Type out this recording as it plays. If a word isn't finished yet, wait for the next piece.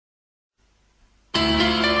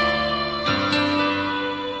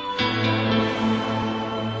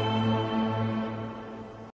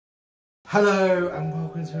Hello and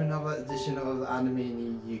welcome to another edition of Anime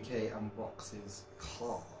in the UK Unboxes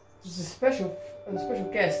Class. This is a special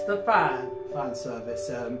guest, the fan. Fan service.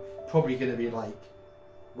 Probably going to be like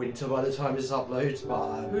winter by the time this uploads,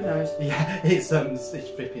 but who knows? Yeah, it's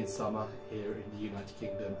flipping summer here in the United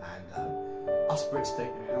Kingdom, and us Brits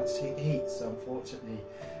don't know how to take the heat, so unfortunately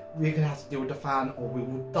we're going to have to deal with the fan or we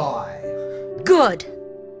will die. Good.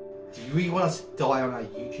 Do you really want us to die on our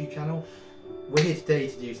YouTube channel? We're here today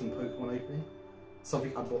to do some Pokemon opening.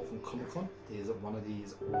 Something I bought from Comic-Con is one of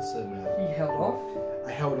these awesome... He held off?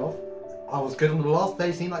 I held off. I was good on the last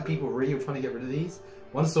day, seeing like people really were trying to get rid of these.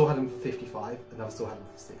 One store had them for 55, another store had them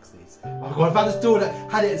for 60s. Oh god, I found a store that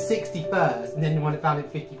had it at 60 first, and then the one that found it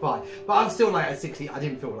at 55. But I'm still like at 60, I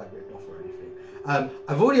didn't feel like ripped off or anything.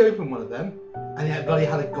 I've already opened one of them, and it bloody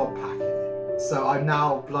had a god pack in it. So I'm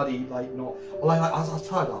now bloody like not... I was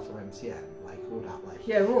tired after MCM. All that, like,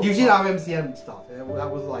 yeah, you see our MCM stuff. Yeah? Well, that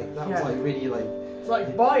was like really like it's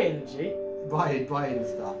like buy energy, buying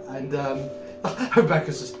stuff. And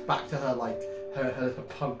Rebecca's just back to her like her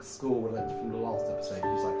punk school from the last episode.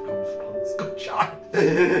 She's like punk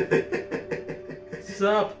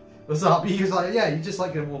sup. What's up? He was like, yeah, you're just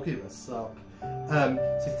like gonna walk in with sup. So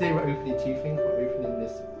today we're opening two things. We're opening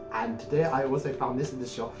this, and today I also found this in the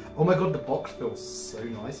shop. Oh my god, the box feels so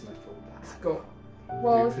nice, and I feel bad. It's got.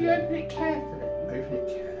 Well, if you open it carefully. Open it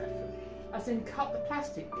carefully. As in cut the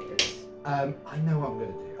plastic bits. I know what I'm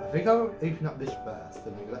going to do. I think I'll open up this first,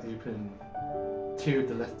 and I'm going to open two of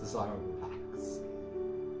the less desirable packs.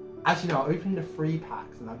 Actually, no, I'll open the 3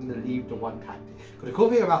 packs, and I'm going to leave the 1 pack. But the cool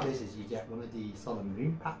thing about this is you get one of the Sun and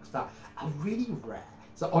Moon packs that are really rare.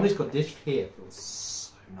 So honestly, God, this here feels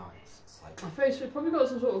so nice. It's like, I think it's probably got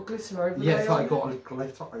some sort of glitter overlay. Yeah, it's like got a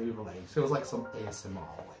glitter overlay. It feels like some ASMR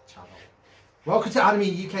like channel. Welcome to Anime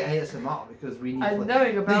UK ASMR, because we need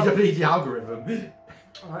to bleed the algorithm.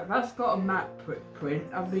 Alright, that's got a matte print.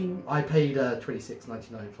 I paid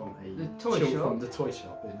 $26.99 from the toy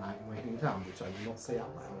shop in my hometown, which I will not say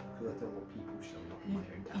out loud because I don't want people showing up in my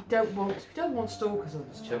hometown. You don't want stalkers on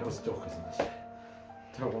this channel. Don't want stalkers on this channel.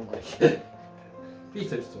 Don't want like please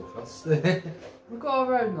don't stalk us. We've got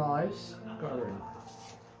our own lives. Got our own lives.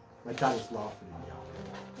 My dad is laughing in the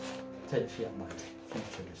algorithm. Potentially at my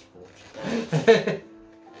future misfortune.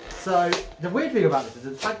 So the weird thing about this is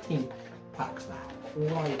the tag team packs now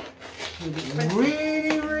are like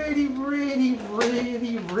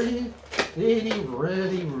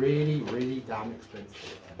really damn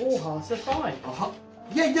expensive. All hearts are fine.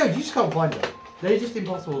 Yeah, no, you just can't find them. They're just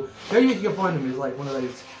impossible. The only way you can find them is like one of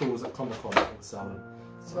those stores at Comic-Con that will sell them.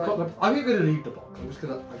 So I'm going to leave the box.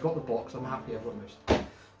 I got the box. I'm happy I've got most.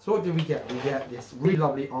 So what did we get? We get this really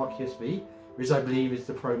lovely Arceus V, which I believe is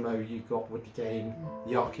the promo you got with the game,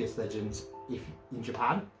 the Arceus Legends, in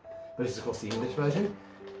Japan. But this is of course the English version.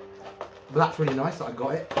 But that's really nice that I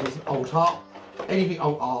got it. It's an alt art. Anything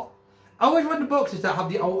alt art. I always run the boxes that have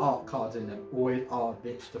the alt art cards in them always are a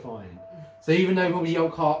bitch to find. So even though probably the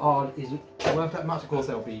alt card isn't worth that much, of course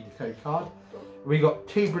there'll be the code card. We got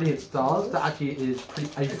 2 Brilliant Stars. That actually is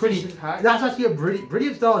that's actually a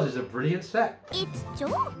Brilliant Stars is a brilliant set. It's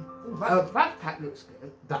Joe. That pack looks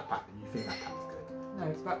good. That pack, you think that pack is good? No,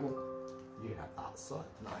 it's that one. You have that side,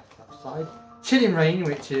 nice that side. Chilling Rain,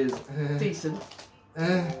 which is decent.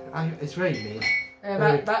 It's very mid.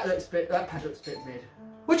 That pack looks a bit mid.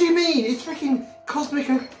 What do you mean? It's freaking Cosmic.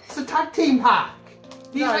 It's a tag team pack.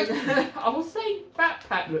 No, I will say that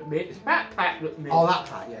pack looked mid. That pack looked mid. Oh, that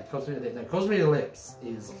pack, yeah. Cosmic Ellipse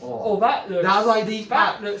is on. Oh, that looks. That's like these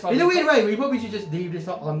packs. Looks like in a weird way, we probably should just leave this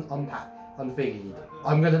unthingied.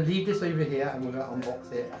 I'm gonna leave this over here and we're gonna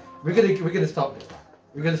unbox it. We're gonna start with that.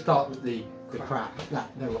 We're gonna start with the crap.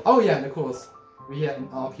 No. Oh yeah, and of course we get an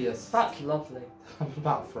Arceus. That's lovely. I'm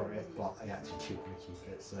about to throw it, but I actually do want to keep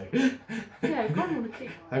it. So yeah, you kind of want to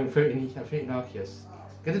keep. I'm putting Arceus.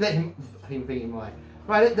 Gonna let him think in my.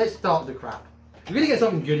 Right, let's start the crap. We're gonna get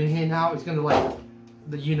something good in here now. It's gonna like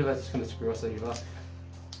the universe is gonna screw us over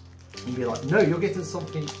and be like, no, you're getting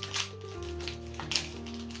something.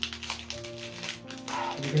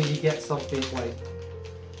 You're gonna get something like.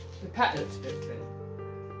 The pack looks a bit thin.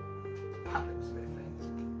 Pack looks a bit thin.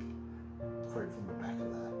 Quote from Rebecca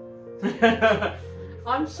there.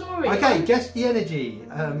 I'm sorry. Okay, guess the energy.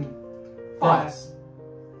 Fire.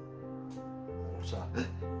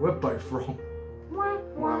 We're both wrong.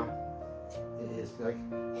 It is like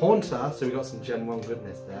Haunter, so we got some Gen 1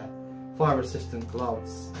 goodness there. Fire resistant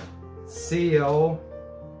gloves. Seal.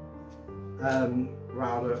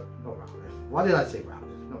 Router. Not Router. Why did I say Router?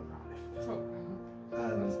 Not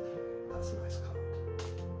Router. That's a nice card.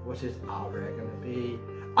 What is our rare gonna be?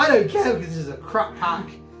 I don't care because this is a crap pack.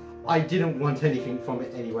 I didn't want anything from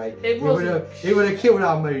it anyway. It would have killed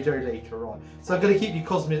our mojo later on. So I'm going to keep the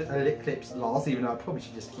Cosmic Eclipse last, even though I probably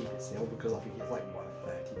should just keep it still because I think it's like what,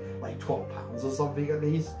 30, like £12 or something at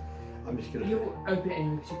least. I'm just going to. You'll open it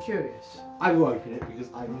anyway because you're curious. I will open it because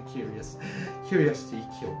I'm curious. Curiosity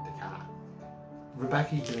killed the cat.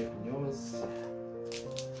 Rebecca, you can open yours.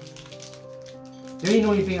 The only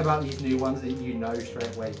annoying thing about these new ones that you know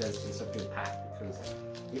straight away it's a good pack because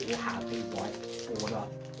it will have a white border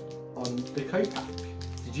on the code pack.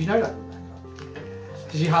 Did you know that, Rebecca?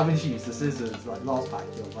 Because you haven't used the scissors like last pack,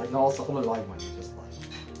 like last Hololive one, you're just like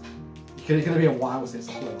it's gonna be a while since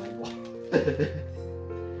the Hololive one.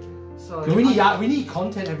 So we need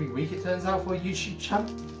content every week. It turns out for a YouTube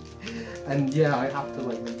channel, and yeah, I have to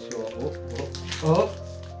like make sure. Oh,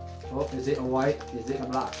 is it a white? Is it a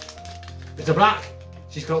black? It's a black.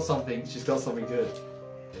 She's got something. She's got something good.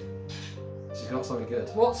 She's got something good.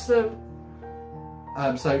 What's the?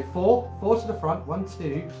 So four to the front. 1,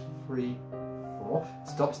 2, 3, 4.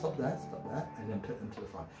 Stop there, and then put them to the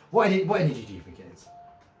front. What energy do you think it is?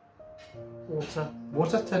 Water.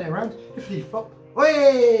 Water. Turn it around. Flippity flop.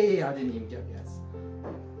 Hey! I didn't even get a guess.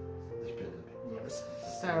 Let's put it a bit. Yes.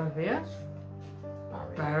 Saravia.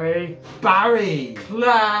 Barry.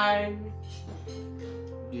 Clang.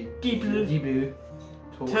 Gibble. Gibu.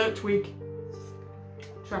 Turtwig.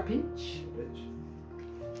 Trapinch.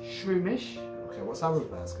 Shroomish. Okay, what's our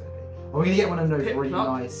reverse going to be? Are we going to get one of those really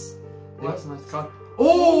nice... Oh, that's a nice card.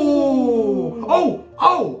 Oh!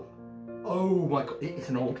 Oh my god, it's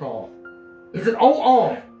an alt art. It's an alt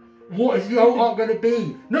art! What is the alt art going to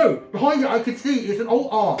be? No, behind it I could see it's an alt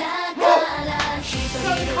art. That's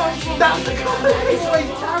the card! It's like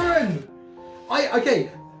Karen!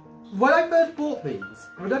 Okay, when I first bought these,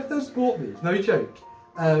 no joke,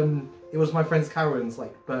 it was my friend's Karen's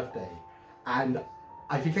like birthday, and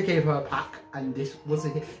I think I gave her a pack, and this was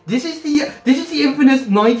it. This is the infamous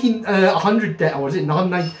 100 deck, or was it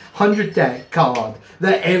 100 deck card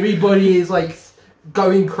that everybody is like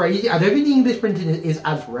going crazy. I don't think the English printing is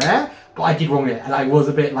as rare, but I did wrong it, and I was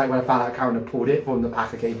a bit like when I found out Karen had pulled it from the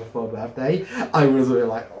pack I gave her for her birthday. I was a bit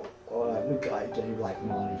like, oh look at I gave like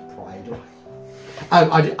Marley's pride.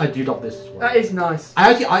 I do love this as well. That is nice.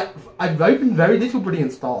 I've opened very little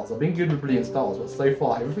Brilliant Stars. I've been good with Brilliant Stars, but so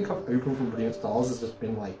far everything I've opened from Brilliant Stars has just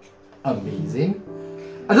been like amazing.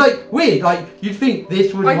 And like weird, like you'd think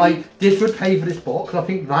this would this would pay for this box. I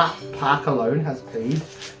think that pack alone has paid.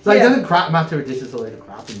 So yeah. It doesn't matter if this is a load of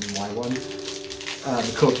crap in my one.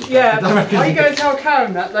 Yeah, are you going to tell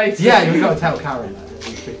Karen that later? Yeah, you've got to tell Karen that.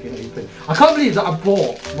 I can't believe that I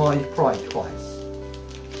bought my pride twice.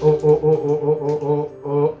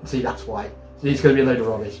 Oh. See, that's why. See, it's going to be a load of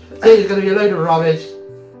rubbish.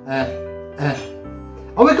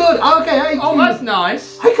 Oh my god, okay. Oh, that's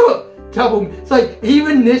nice. I got double. It's like,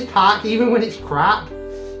 even this pack, even when it's crap.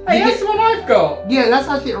 Hey, that's the one I've got. Yeah, that's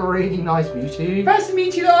actually a really nice Mewtwo. That's the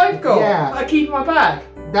Mewtwo that I've got. Yeah. I keep in my bag.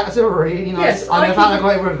 That's a really nice. Yes, I got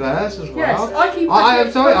it reverse as well. Yes, I keep. I'm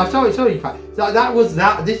sorry, Pat. So that was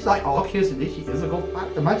that. This like Arceus literally is a gold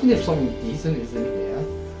pack. Imagine if something decent is in here.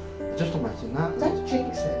 Just imagine that. That's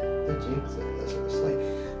Jinx it. That's Jinx it. That's it's like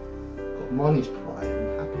got Marnie's pride.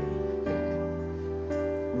 I'm happy.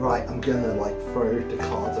 Right, I'm gonna like throw the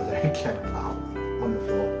cards I don't care about on the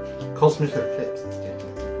floor. Cosmic Eclipse is getting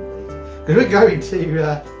complete. Because we're going to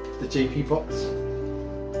the GP box.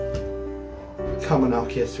 Come on,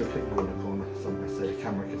 Arceus, we'll put you in the corner somewhere so the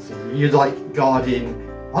camera can see you. You're like guarding.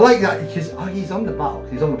 I like that because he's on the battle.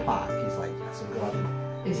 He's on the pack. He's like, yes, I'm guarding.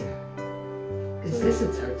 Is this a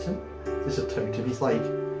totem? This is a totem. He's like,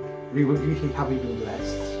 we would usually have been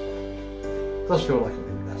blessed. It does feel like I've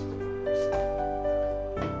been blessed.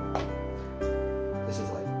 This is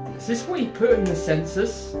like. Is this what you put in the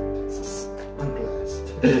census? I'm blessed.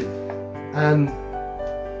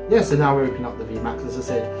 Yeah, so now we're opening up the VMAX, as I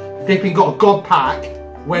said. Flipping got a god pack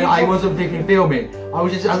when I wasn't flipping filming. I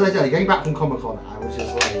was just, as I said, going back from Comic Con, I was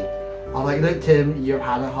like, look, Tim, you've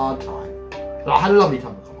had a hard time. But I had a lovely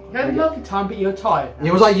time at Comic Con. You had a lovely time, but you're tired.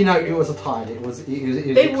 It was like, you know, it was a tired. It was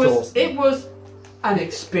exhausting. It was an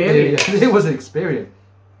experience. It was an experience.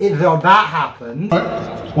 That happened.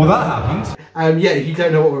 Well, that happened. Yeah, if you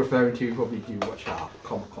don't know what we're referring to, you probably do watch our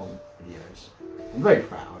Comic Con videos. I'm very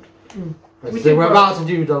proud. So we're about to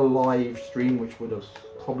do the live stream, which would have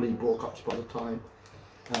probably broadcast by the time.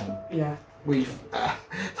 Yeah. We've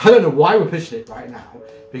I don't know why we're pushing it right now,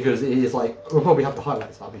 because it is like, we'll probably have the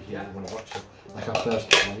highlights up if you want to watch it. Like our first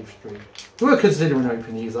live stream. We were considering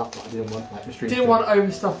opening these up, but I didn't want like the stream. Didn't want to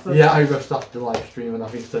overstuff them. Yeah, overstuff the live stream, and I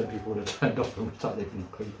think certain people would have turned off and started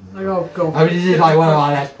creeping. Like, oh god. I mean, this is like one of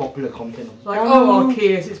our less popular content. Like, oh,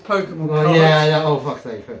 arceus, it's Pokemon cards. Yeah, oh fuck's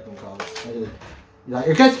sake, Pokemon cards. Like,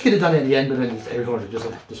 I guess you could have done it at the end, but then everyone would have just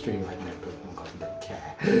left the stream like, no, Pokemon cards, we don't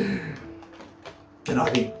care. And I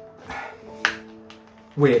think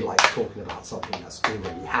we're like talking about something that's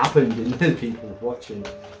already happened and the people watching.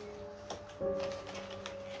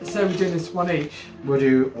 So we're doing this one each? We'll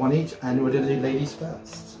do one each, and we'll do the ladies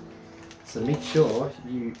first. So make sure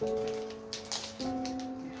you...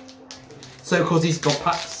 So of course these god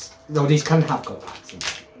packs, no, these can have god packs in them.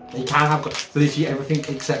 They can have god, so literally everything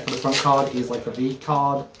except for the front card is like a V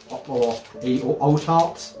card or a alt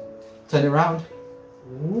art. Turn it around.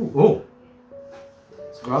 Ooh. Oh.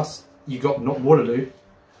 It's grass. You got not Waterloo.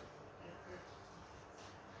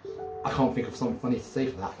 I can't think of something funny to say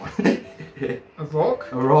for that one. A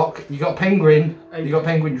rock? A rock. You got penguin. You got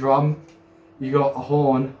penguin drum. You got a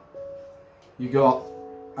horn. You got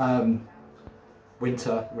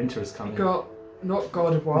winter. Winter is coming. You got not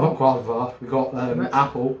Gardevoir. Not Gardevoir. We got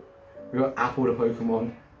apple. We got apple the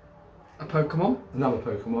Pokemon. A Pokemon. Another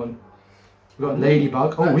Pokemon. We got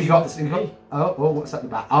ladybug. Oh, we got this. Oh, what's at the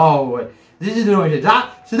back? Oh, this is annoying.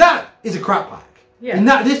 So that is a crap pack. Yeah. In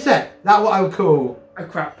this set, that's what I would call a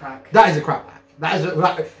crap pack. That is a crap pack. That is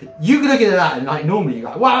you can look at that and like normally you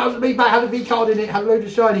go, wow, it's a big pack, had a V card in it, had a load of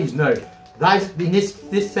shinies. No, that is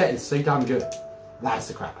this set is so damn good. That's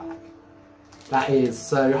the crap pack. That is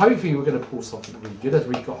so. Hopefully we're going to pull something really good as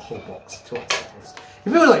we've got a whole box to ourselves. It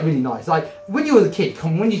feels like really nice. Like when you were a kid,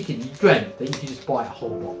 when you were a kid, you dreamt that you could just buy a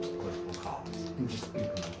whole box of Pokemon cards and just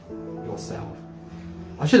open them yourself.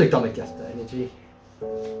 I should have done a guest energy.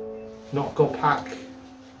 Not a god pack.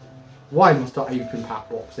 Why must I open pack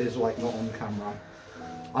boxes like not on camera?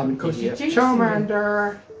 I'm an idiot.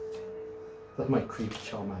 Charmander. That's my creepy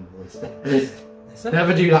Charmander voice.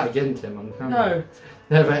 Never do that again, Tim, on camera. No.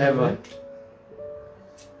 Never ever.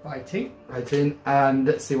 Fighting. Fighting. And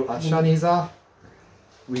let's see what our shinies are.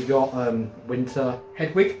 We got Winter.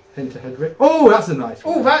 Hedwig. Hedwig. Oh, that's a nice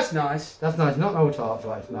one. Oh, that's nice. That's nice. Not an alt art,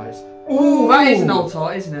 but it's nice. Oh, that is an alt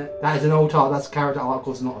art, isn't it? That is an alt art. That's a character art, of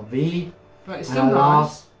course, not a V. But it's still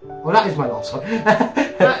nice. Oh, that is my last one.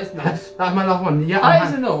 That is nice. That's my last one. Yeah. That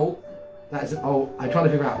is an alt. That is an alt. I'm trying to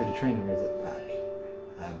figure out who the trainer is at the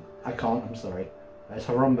back. I can't. I'm sorry. It's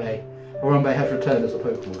Harambe. Harambe has returned as a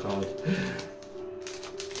Pokemon card.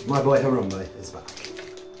 My boy Harambe is back.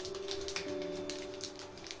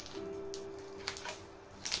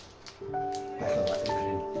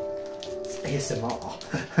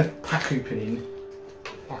 ASMR. Pack opening.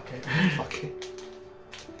 Fuck it. Fuck it.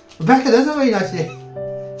 Rebecca, that's a very nice thing.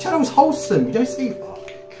 Channel's wholesome, you don't say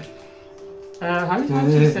fuck. How many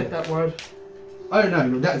times have you said that word? I don't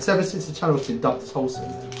know, ever since the channel's been dubbed as wholesome,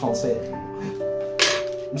 I can't say it anymore.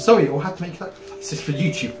 I'm sorry, we'll have to make that. This is for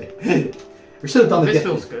YouTube thing. We should have done the This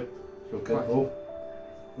feels good. Feel good. Right. Oh.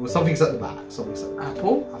 Well, something's at the back. Something's at the back.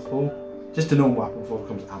 Apple? Apple. Just a normal apple before it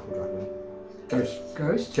becomes Apple Dragon. Ghost.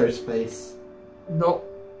 Ghost? Ghost face. Not.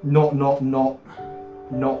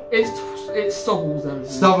 It's Stobble's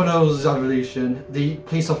evolution. Stobble's evolution. The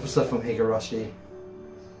police officer from Higurashi.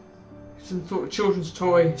 Some sort of children's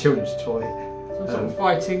toy. Children's toy. Some sort of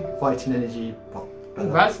fighting. Fighting energy. Oh,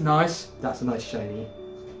 that's nice. That's a nice shiny.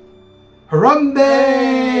 Harambe!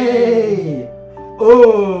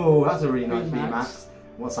 Oh, that's a really nice vmax.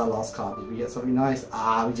 What's our last card? Did we get something nice?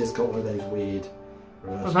 Ah, we just got one of those weird.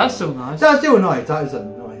 Oh, that's still nice. That's still nice. That is a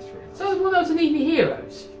nice one. So that was an Eevee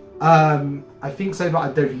Heroes? I think so, but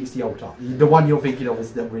I don't think it's the old art. The one you're thinking of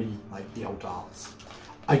is the really like the old arts.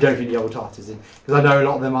 I don't think the old art is in, because I know a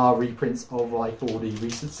lot of them are reprints of like all the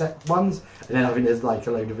recent set ones, and then I think there's like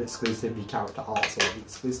a load of exclusively character arts or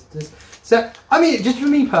exclusives. So I mean, just for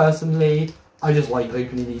me personally, I just like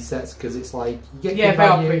opening these sets because it's like you get they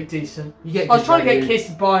are pretty decent. You get. I was trying to get kids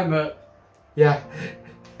to buy them at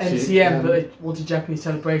MCM, but they wanted Japanese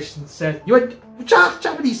celebrations instead. You went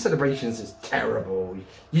Japanese celebrations is terrible.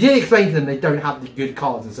 You didn't explain to them they don't have the good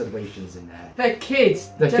cards and celebrations in there. They're kids.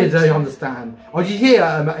 The kids don't understand. Oh, did you hear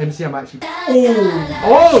MCM actually?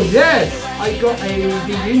 Oh yes, I got a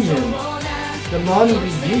reunion. The Marnie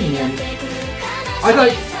reunion.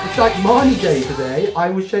 It's like Marnie Day today. I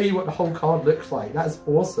will show you what the whole card looks like. That's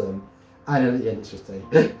awesome. And then at the end it's just a.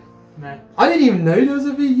 No. I didn't even know there was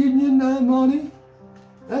a reunion, Marnie.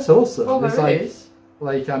 That's awesome. Oh, it's there like, is.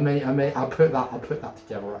 Like I'll put that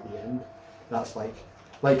together at the end. That's like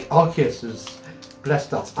Arceus has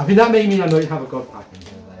blessed us. I think that made me I don't have a god pack in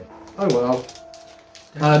here though. Oh well.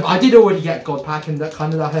 I did already get God Pack, and that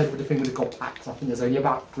kind of I heard with the thing with the God Packs. I think there's only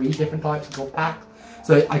about 3 different types of God Pack,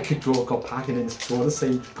 so I could draw a God Pack and then just draw the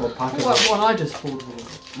same God Pack. What one I just pulled?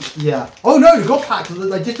 Yeah. Oh no, the God Packs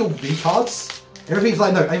are just all V cards. Everything's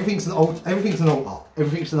like no, everything's an alt art. Everything's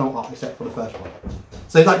an alt art except for the first one.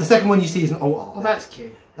 So like the second one you see is an alt art. Oh, that's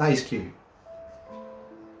cute. That is cute.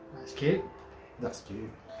 That's cute. That's cute.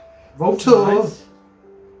 Voltor. Nice.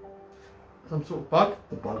 Some sort of bug.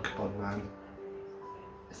 The bug man.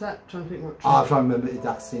 Is that trying to think what? I'm trying to remember if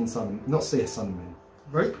that's in Sun. Not see a Sun Moon.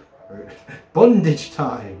 Rope. Bondage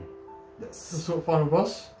time. Yes. Some sort of final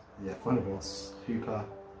boss. Yeah, final boss. Hooper.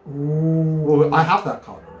 Ooh. Well, I have that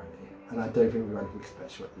card already, and I don't think we've got anything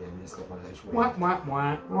special at the end. It's got one of those. Wah, wah,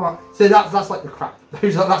 wah. Right. So that's like the crap.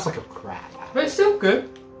 That's like a crap. But it's still good.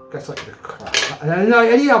 That's like a crap. And then like,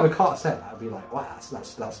 any other card said that, I'd be like, wow, that's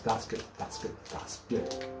good. That's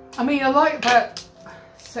good. I mean, I like that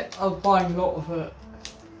set of buying a lot of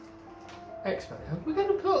Expo. We're going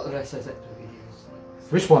to put the SS Expo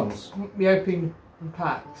videos. Which ones? The opening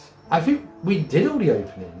packs. I think we did all the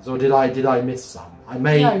openings, or did I miss some? I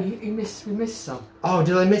may. No, we missed some. Oh,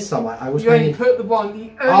 did I miss some? I was. You only put the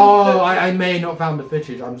one. I may not found the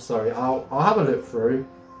footage. I'm sorry. I'll have a look through.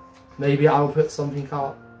 Maybe I'll put something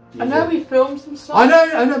up. I know we filmed some stuff. I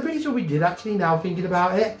know. I'm pretty sure we did actually. Now thinking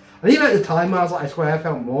about it, and even at the time, I was like, I swear I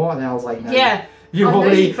felt more, and then I was like, no. Yeah. You're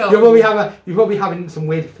probably having some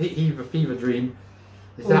weird fever dream.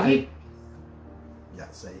 Is that it? Yeah,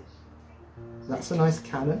 see. That's a nice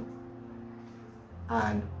cannon.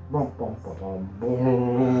 And bom, bom, bom, bom,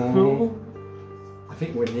 boom. I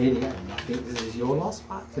think we're nearly the end. I think this is your last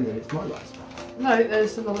pack, and then it's my last pack. No,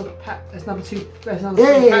 there's another pack. There's another two. There's another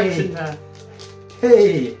two packs in there.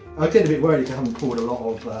 Hey! I was getting a bit worried because I haven't pulled a lot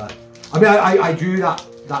of. I mean, I drew that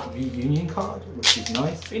V-Union card, which is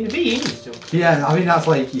nice. In the V-Union still. Yeah, I mean that's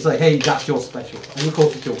like he's like, hey, that's your special. And of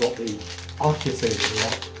course, we still got the arceus over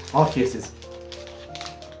here. Arceus is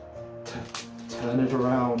turn it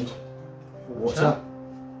around. Water.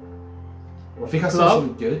 Well, I think I saw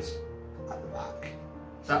some goods at the back.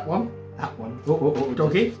 That one. That one.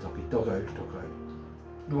 Doggy. Doggo.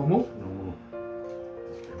 Normal.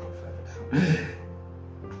 Let's go further down.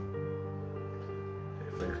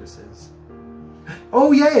 It focuses.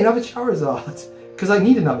 Oh yeah, another Charizard. Because I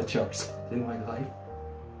need another Charizard in my life.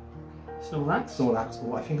 Snorlax.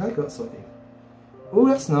 Oh, I think I got something. Oh,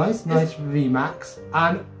 that's nice. Nice VMAX.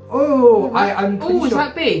 And I'm pretty sure. Is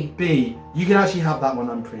that B? B. You can actually have that one.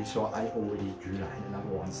 I'm pretty sure I already drew that in another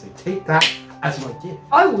one. So take that as my gift.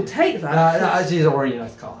 I will take that. That actually is a really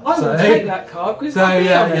nice card. I will take that card because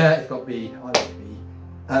it's got B. I like B.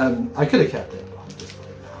 I could have kept it, but I'm just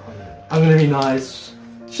like, I'm gonna be nice.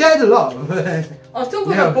 Share the love. I still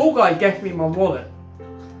got that ball guy gave me my wallet.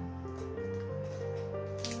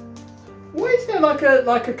 Why is there like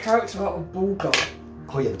a character out of ball guy?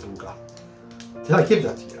 Oh yeah, the ball guy. Did I give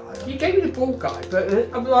that to you? You gave me the ball guy, but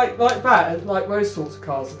like that, like those sorts of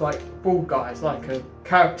cards, like ball guys, like a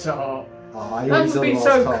character art. That would be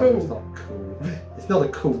so cool. It's not cool. It's not a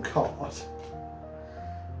cool card.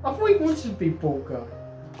 I thought you wanted to be ball guy.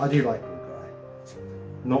 I do like ball guy.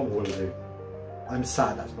 Not Wooloo. I'm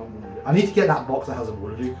sad that's not Wooloo. I need to get that box that has a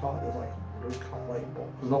Wooloo card. There's like a Wooloo card like box.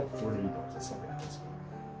 It's not Wooloo box, it's something else.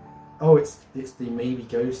 Oh, it's the Maybe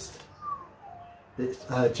Ghost. It's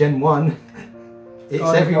Gen 1. It's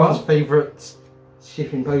everyone's favourite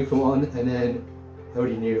shipping Pokemon, and then I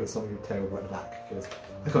already knew it was something terrible at the back because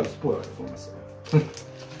I can't spoil it for myself.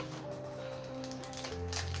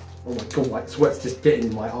 Oh my god, like sweat's just getting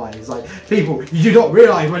in my eyes. Like, people, you do not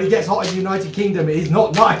realise when it gets hot in the United Kingdom, it is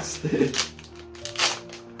not nice.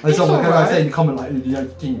 And someone can say in the comment like,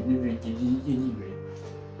 United Kingdom.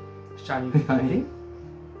 Shiny painting.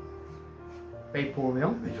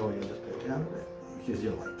 Vaporeon. Make sure you just put it down a bit because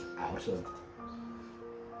you're like out of.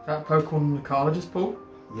 That Pokemon in the card I just pulled.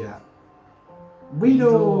 Yeah.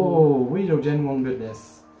 Weedle Gen 1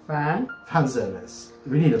 goodness. Fan service.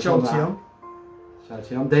 We need a Jolteon.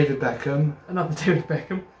 David Beckham. Another David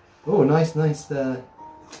Beckham. Oh, nice. It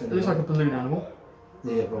looks like a balloon animal.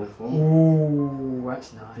 Yeah, evolved form. Ooh,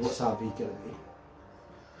 that's nice. What's our V gonna be?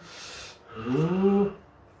 Ooh.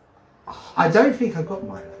 I don't think I've got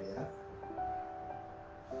Milo yet.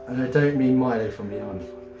 And I don't mean Milo from the army.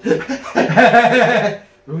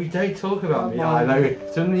 We don't talk about Milo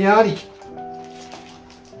from the army.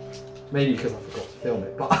 Maybe because I forgot to film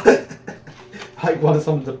it, but like one of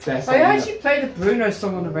some of the best. I actually played a Bruno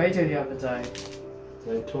song on the radio the other day.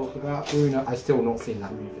 Don't talk about Bruno. I've still not seen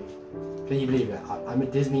that movie. Can you believe it? I'm a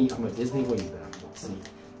Disney weeb, but I've not seen.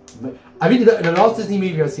 I mean, the last Disney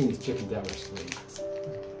movie I've seen is Chip and Dale Rescue Rangers.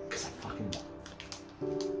 Because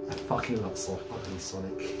I fucking love Sonic.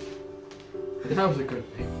 That was a good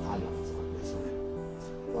thing. I love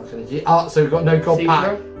Sonic. Oh, so we've got no god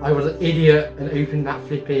pack. I was an idiot and opened that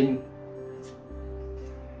flipping.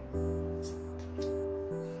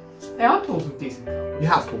 They are pulled with decent cards. You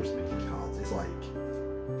have pulled some decent cards. It's like.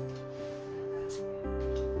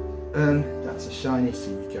 That's a shiny,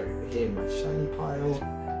 so you go over here in my shiny pile.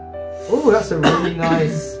 Oh, that's a really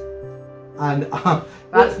nice. And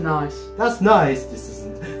that's nice. That's nice.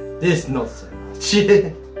 This not so much.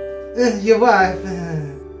 Your wife.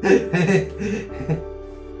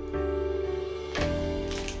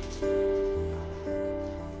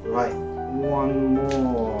 Right, one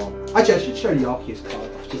more. Actually, I should show the Arceus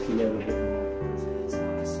card off just a little bit more. It's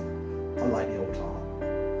nice. I like the old art.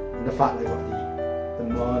 And the fact they got the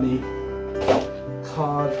Marnie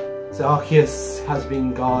card. So Arceus has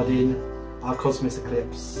been guarding our Cosmos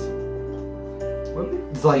Eclipse.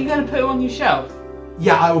 It's like, are you going to put him on your shelf?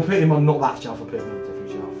 Yeah, I will put him on not that shelf, I'll put him on a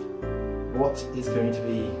different shelf. What is going to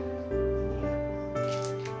be in here?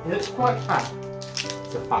 He looks quite fat.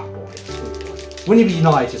 It's a fat boy. Wouldn't it be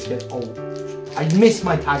nice just to get old? I miss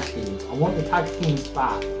my tag teams. I want the tag teams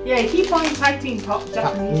back. Yeah, keep buying tag team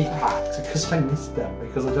Japanese packs because I miss them,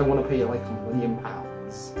 because I don't want to pay like £1 million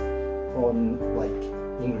on like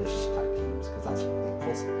English tag teams because that's what they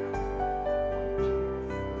cost.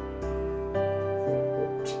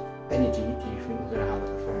 What energy do you think we're going to have at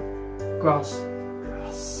the front? Grass.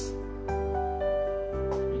 Grass.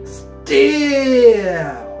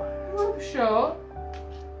 Still! I'm sure.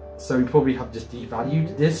 So we probably have just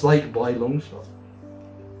devalued this like by long shot.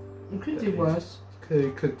 You could do worse.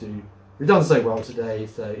 Could do. We've done so well today,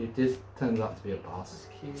 so it just turns out to be a pass.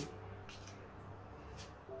 Cute.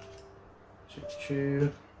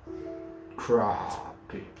 Choo-choo. Crap,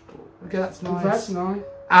 people. Okay, that's nice. That's nice.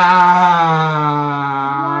 Ah.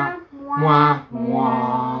 Mwah,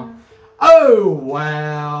 mwah. Oh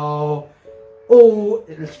well. All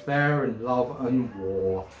is fair in love and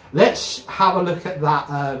war. Let's have a look at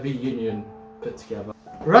that reunion put together.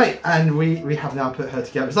 Right, and we have now put her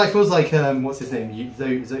together. It's like, feels like what's his name?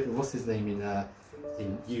 What's his name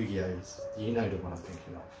in Yu-Gi-Oh's? You know the one I'm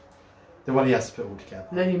thinking of. The one he has to put all together.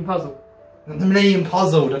 Millennium Puzzle. The Millennium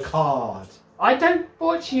Puzzle, the card. I don't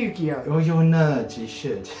watch Yu-Gi-Oh. Oh, you're a nerd. You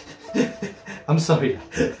should. I'm sorry.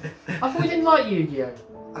 I thought you didn't like Yu-Gi-Oh.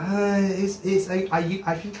 I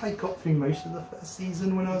think I got through most of the first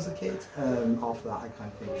season when I was a kid. After that, I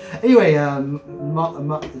kind of think. Anyway,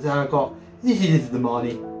 I got this is the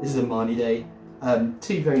Marnie. This is a Marnie day.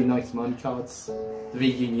 Two very nice Marnie cards. The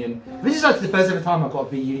V-Union. This is actually the first ever time I got a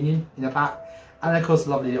V-Union in a pack, and of course,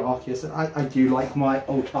 lovely Arceus. I do like my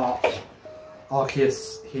old art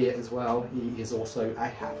Arceus here as well. He is also a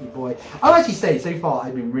happy boy. I'll actually say so far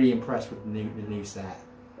I've been really impressed with the new set.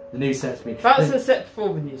 The new set's been... That's the set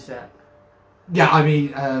before the new set. Yeah, I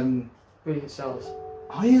mean... Brilliant Stars.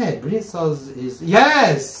 Oh yeah, Brilliant Stars is...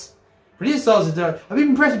 Yes! Brilliant Stars is... I've been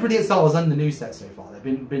impressed with Brilliant Stars and the new set so far.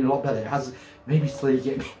 They've been a lot better. It has maybe slowly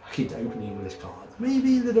get me back into opening English cards.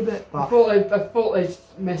 Maybe a little bit, but... I thought they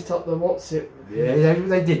messed up the what's it. Yeah,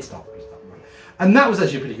 they did start with stuff. And that was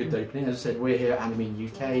actually a pretty good opening. As I said, we're here at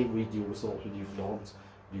animeintheuk. We do all sorts. We do vlogs,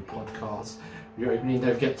 we do podcasts. We're opening.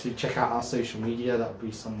 Don't forget to check out our social media. That will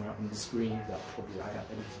be somewhere on the screen. That probably I have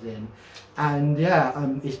edited in. And yeah,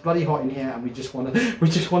 it's bloody hot in here, and we just want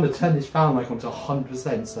to turn this fan like onto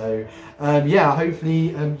 100%. So yeah,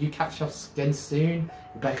 hopefully you catch us again soon.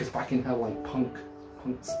 Rebecca's back in her like punk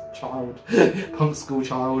school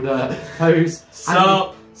child pose.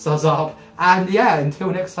 Sus up. And yeah, until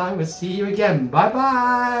next time, we'll see you again. Bye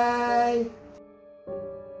bye.